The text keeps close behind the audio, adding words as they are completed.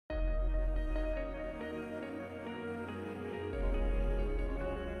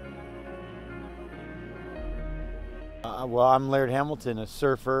Well, I'm Laird Hamilton, a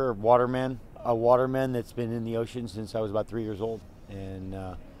surfer, a waterman that's been in the ocean since I was about 3 years old. And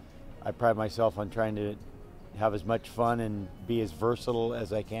I pride myself on trying to have as much fun and be as versatile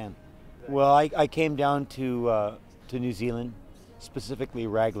as I can. Well, I came down to New Zealand, specifically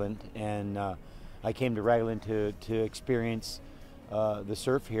Raglan, and I came to Raglan to experience the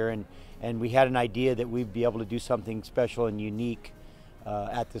surf here. And we had an idea that we'd be able to do something special and unique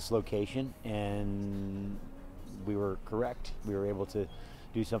at this location. And we were correct. We were able to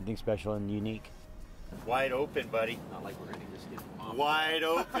do something special and unique. Wide open, buddy. Not like we're gonna just get Wide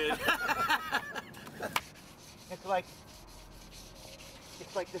open. It's like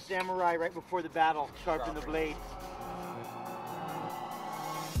the samurai right before the battle, sharpen the blades.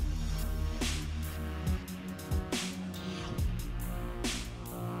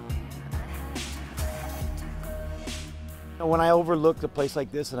 When I overlook a place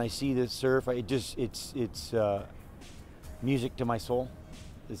like this and I see this surf, it's music to my soul.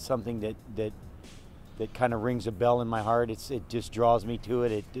 It's something that kind of rings a bell in my heart. It just draws me to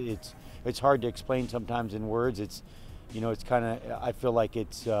it. It's hard to explain sometimes in words. It's kind of, I feel like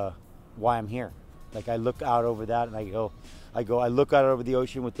it's why I'm here. Like I look out over that and I look out over the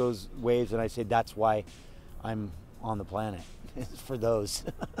ocean with those waves and I say that's why I'm on the planet. It's for those.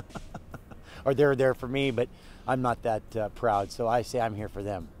 Or they're there for me, but I'm not that proud, so I say I'm here for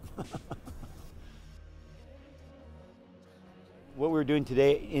them. What we were doing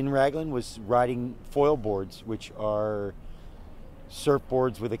today in Raglan was riding foil boards, which are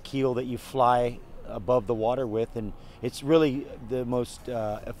surfboards with a keel that you fly above the water with, and it's really the most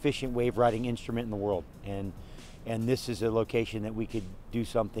efficient wave riding instrument in the world. And this is a location that we could do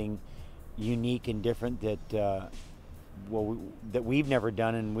something unique and different that that we've never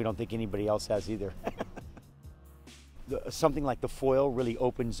done, and we don't think anybody else has either. Something like the foil really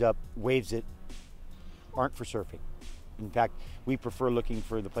opens up waves that aren't for surfing. In fact, we prefer looking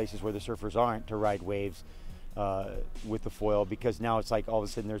for the places where the surfers aren't to ride waves with the foil, because now it's like all of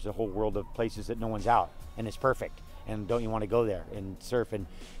a sudden there's a whole world of places that no one's out, and it's perfect. And don't you want to go there and surf? And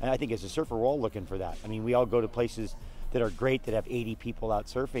I think as a surfer, we're all looking for that. I mean, we all go to places that are great that have 80 people out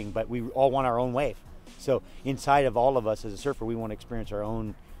surfing, but we all want our own wave. So inside of all of us as a surfer, we want to experience our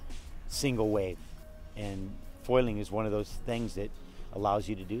own single wave. And foiling is one of those things that allows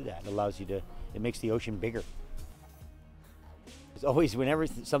you to do that. It makes the ocean bigger. It's always, whenever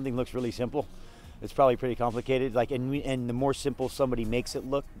something looks really simple, it's probably pretty complicated. And the more simple somebody makes it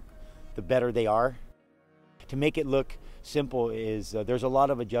look, the better they are. To make it look simple is, there's a lot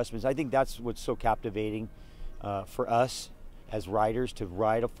of adjustments. I think that's what's so captivating for us as riders to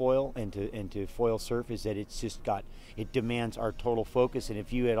ride a foil and to foil surf, is that it demands our total focus. And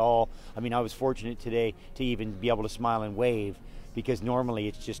if you at all, I mean, I was fortunate today to even be able to smile and wave, because normally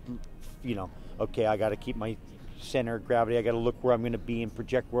it's just, okay, I got to keep my center of gravity, I got to look where I'm going to be and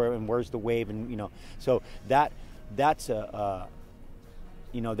project where's the wave, and so that's the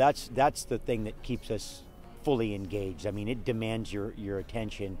thing that keeps us fully engaged. I mean, it demands your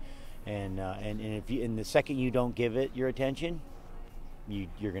attention. And the second you don't give it your attention,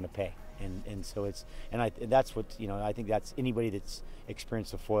 you're going to pay. And so that's what I think that's anybody that's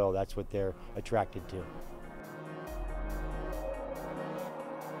experienced a foil, that's what they're attracted to.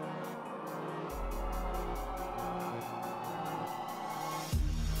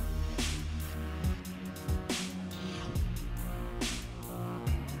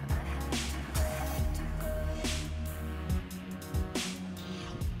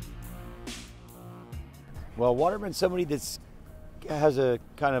 Well, Waterman's somebody that has a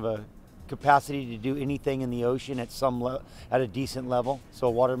kind of a capacity to do anything in the ocean at a decent level.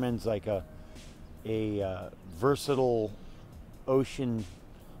 So Waterman's like a versatile ocean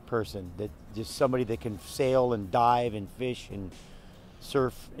person, that just somebody that can sail and dive and fish and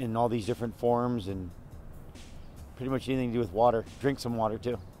surf in all these different forms, and pretty much anything to do with water. Drink some water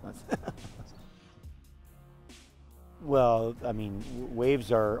too. Well, I mean,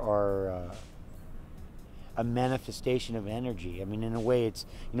 waves are a manifestation of energy. I mean, in a way, it's,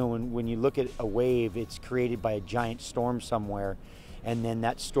 when you look at a wave, it's created by a giant storm somewhere, and then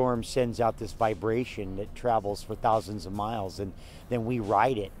that storm sends out this vibration that travels for thousands of miles, and then we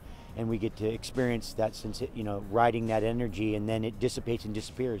ride it, and we get to experience that, riding that energy, and then it dissipates and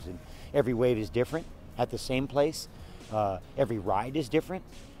disappears. And every wave is different at the same place. Every ride is different.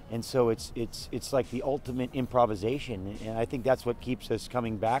 And so it's like the ultimate improvisation, and I think that's what keeps us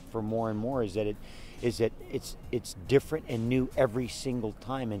coming back for more and more, is that it's different and new every single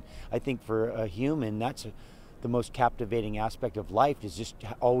time. And I think for a human, that's the most captivating aspect of life, is just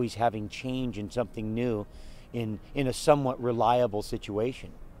always having change and something new in a somewhat reliable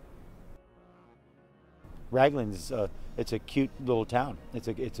situation. Raglan's it's a cute little town. It's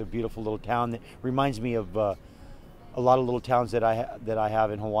a beautiful little town that reminds me of a lot of little towns that I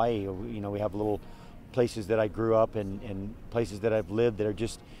have in Hawaii. You know, we have little places that I grew up and places that I've lived that are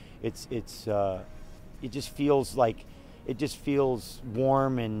just it just feels like it just feels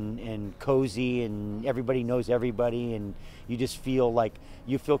warm and cozy, and everybody knows everybody, and you just feel like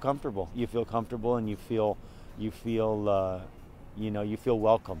you feel comfortable. You feel comfortable, and you feel you feel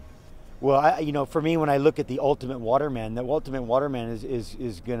welcome. Well, you know, for me, when I look at the ultimate waterman, the ultimate waterman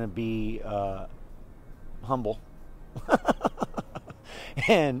is going to be humble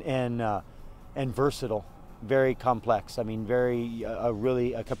and versatile, very complex. I mean, very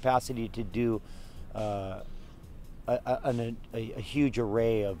really a capacity to do a huge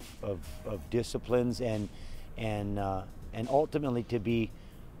array of disciplines and ultimately to be,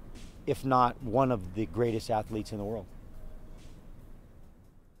 if not one of the greatest athletes in the world.